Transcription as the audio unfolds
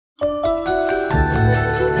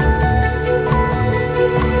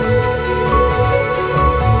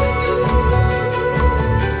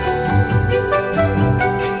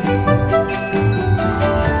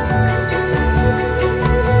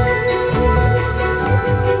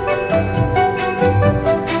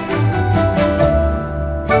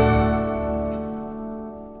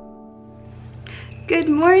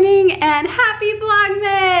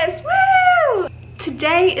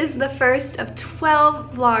Today is the first of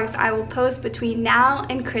 12 vlogs I will post between now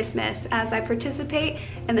and Christmas as I participate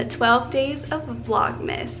in the 12 days of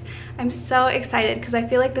Vlogmas. I'm so excited because I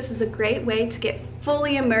feel like this is a great way to get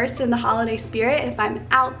fully immersed in the holiday spirit. If I'm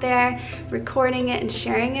out there recording it and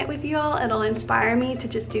sharing it with you all, it'll inspire me to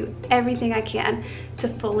just do everything I can to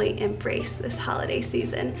fully embrace this holiday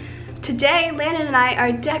season. Today, Landon and I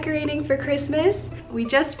are decorating for Christmas. We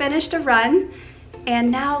just finished a run,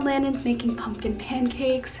 and now Landon's making pumpkin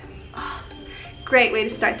pancakes. Oh, great way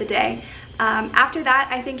to start the day. After that,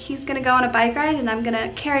 I think he's gonna go on a bike ride and I'm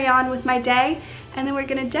gonna carry on with my day, and then we're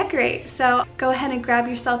gonna decorate. So go ahead and grab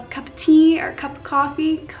yourself a cup of tea or a cup of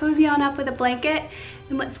coffee, cozy on up with a blanket,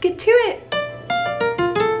 and let's get to it.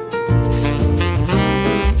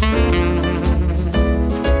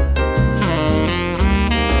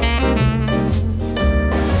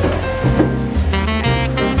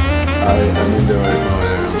 I'm doing over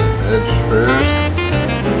there on the edge first,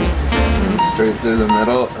 straight through the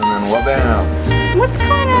middle, and then wha-bam! What's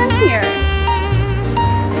going on here?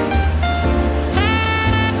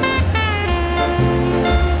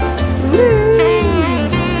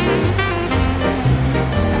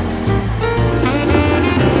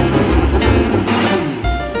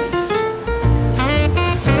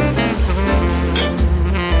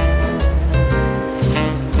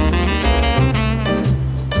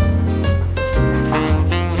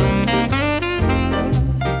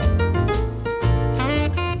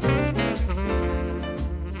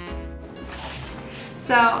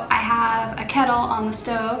 So I have a kettle on the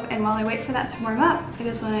stove, and while I wait for that to warm up, I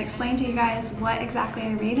just want to explain to you guys what exactly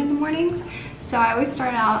I read in the mornings. So I always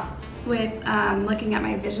start out with looking at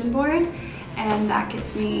my vision board, and that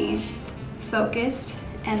gets me focused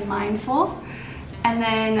and mindful. And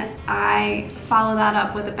then I follow that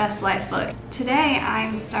up with a best life book. Today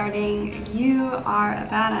I'm starting You Are a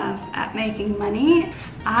Badass at Making Money.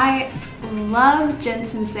 I love Jen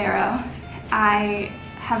Sincero. I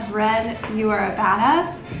have read You Are a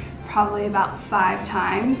Badass probably about 5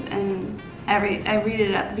 times, and I read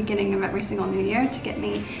it at the beginning of every single new year to get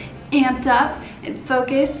me amped up and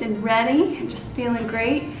focused and ready and just feeling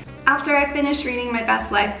great. After I finish reading my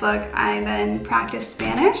best life book, I then practice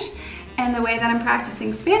Spanish, and the way that I'm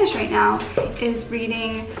practicing Spanish right now is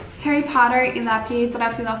reading Harry Potter y la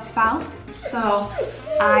Piedra Filosofal. So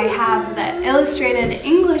I have the illustrated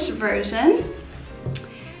English version,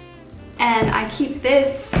 and I keep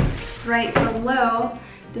this right below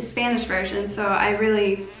the Spanish version. So I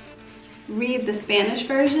really read the Spanish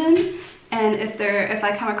version, and if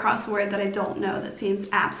I come across a word that I don't know that seems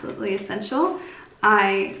absolutely essential,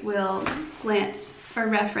 I will glance or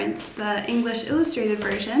reference the English illustrated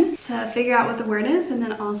version to figure out what the word is, and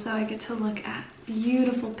then also I get to look at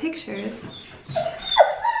beautiful pictures.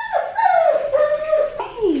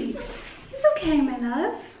 Hey, it's okay, my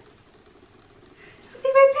love. I'll be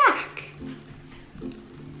right back.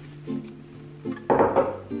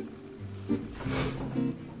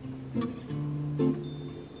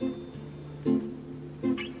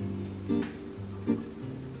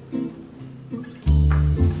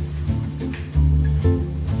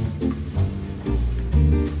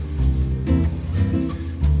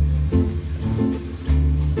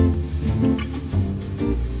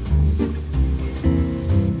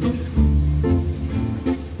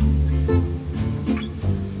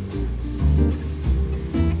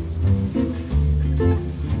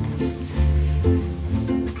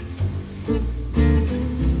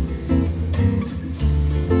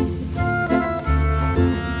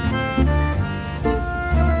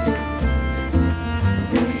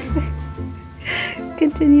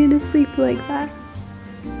 Continue to sleep like that.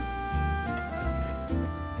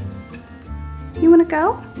 You wanna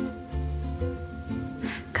go?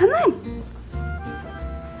 Come on.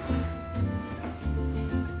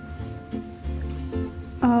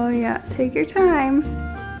 Oh yeah, take your time.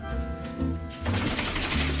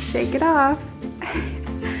 Shake it off.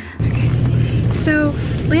 Okay. So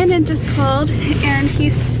Landon just called, and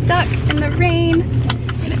he's stuck in the rain,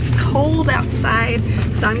 and it's cold outside.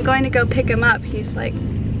 So I'm going to go pick him up. He's like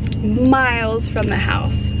miles from the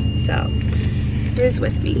house. So he's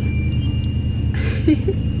with me.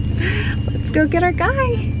 Let's go get our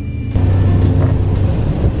guy.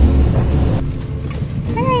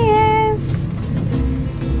 There he is.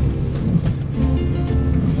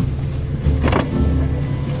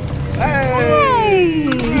 Hey!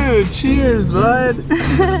 Dude, cheers, bud.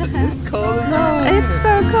 It's cold as hell. It's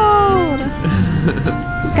so cold.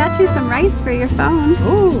 Got you some rice for your phone.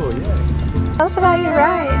 Oh, yeah. Tell us about your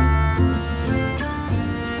ride.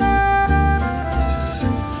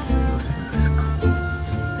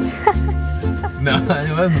 No,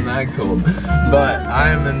 it wasn't that cold. But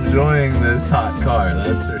I'm enjoying this hot car,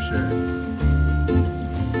 that's for sure.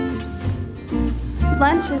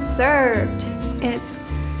 Lunch is served. It's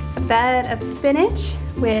a bed of spinach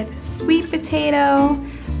with sweet potato,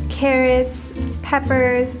 carrots,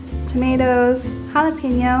 peppers, tomatoes,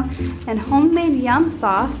 jalapeno, and homemade yum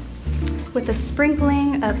sauce with a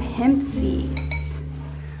sprinkling of hemp seeds.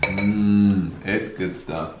 Mmm, it's good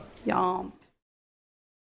stuff. Yum.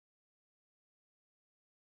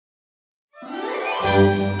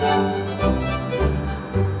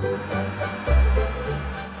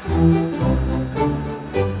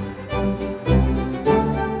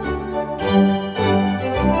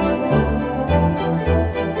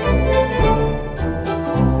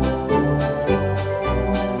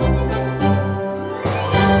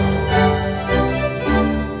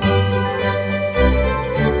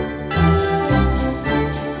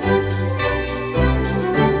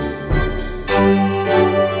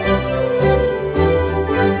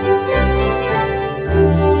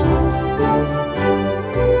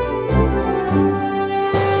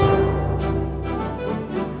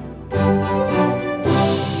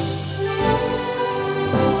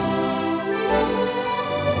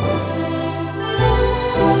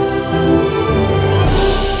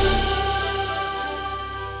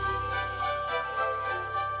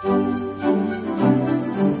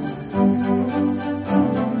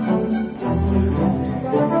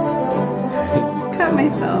 Cut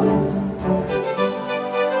myself.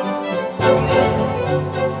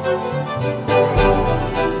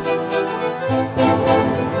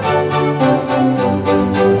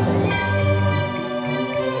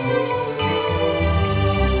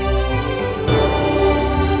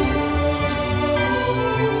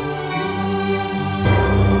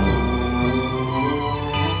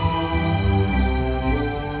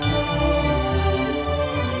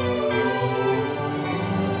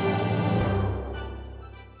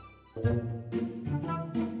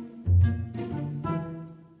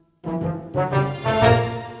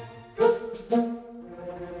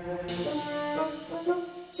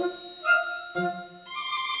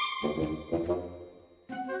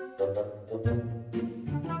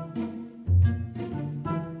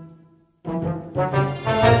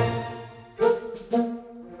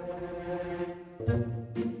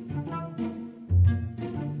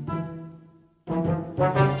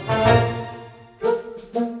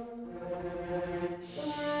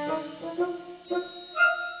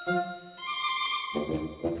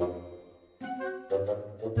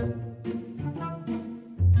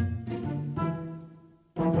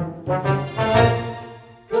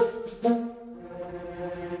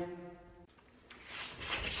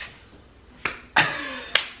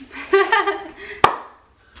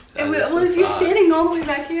 Well, if you're standing all the way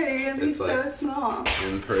back here, you're gonna be so small.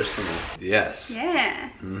 Impersonal. Yes. Yeah.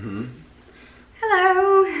 Mm-hmm.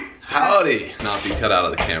 Hello. Howdy. Not be cut out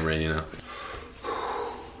of the camera, you know.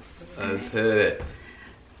 That's it.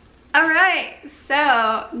 All right,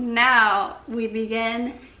 so now we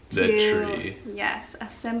begin to, the tree. Yes,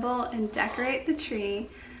 assemble and decorate the tree,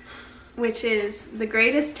 which is the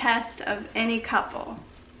greatest test of any couple.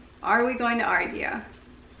 Are we going to argue?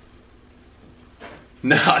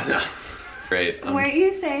 No. Great. Weren't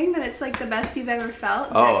you saying that it's like the best you've ever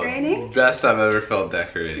felt decorating? Oh, best I've ever felt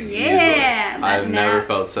decorating. Yeah. Easily. I've never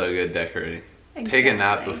felt so good decorating. Exactly. Take a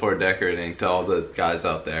nap before decorating to all the guys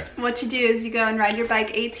out there. What you do is you go and ride your bike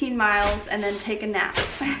 18 miles and then take a nap.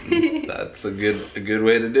 That's a good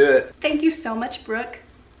way to do it. Thank you so much, Brooke.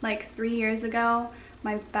 Like 3 years ago,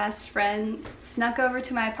 my best friend snuck over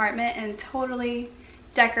to my apartment and totally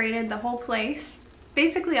decorated the whole place.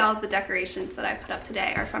 Basically all of the decorations that I put up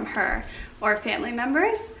today are from her or family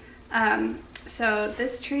members. So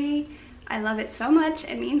this tree, I love it so much.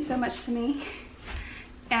 It means so much to me.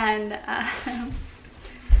 And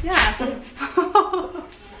yeah.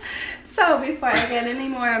 So before I get any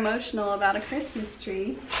more emotional about a Christmas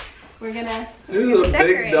tree, we're gonna There's a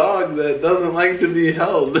decorate. big dog that doesn't like to be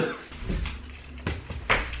held.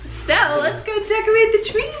 So let's go decorate the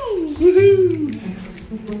tree. Woohoo!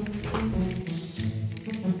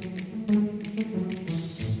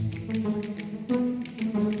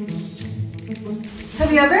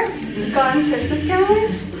 Have you ever gone Christmas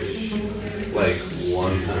caroling? Like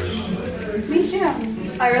one time. Me too.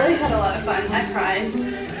 I really had a lot of fun. I cried.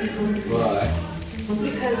 Why?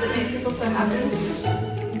 Because it made people so happy.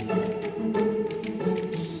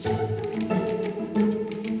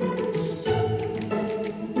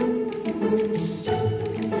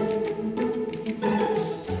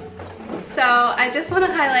 So I just want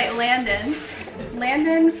to highlight Landon.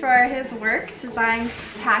 Landon, for his work, designs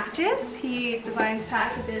packages. He designs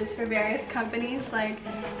packages for various companies like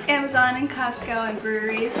Amazon and Costco and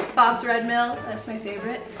breweries. Bob's Red Mill, that's my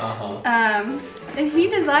favorite. And he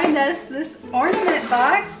designed us this ornament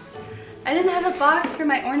box. I didn't have a box for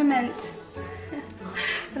my ornaments.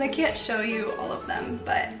 And I can't show you all of them,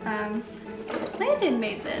 but Landon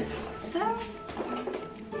made this, so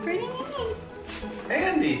pretty neat.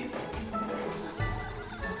 Andy.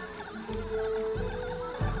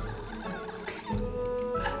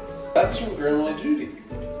 That's from Grandma Judy.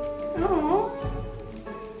 Oh,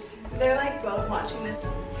 they're like both watching this.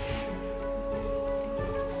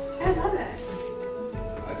 I love it.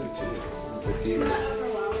 I do too.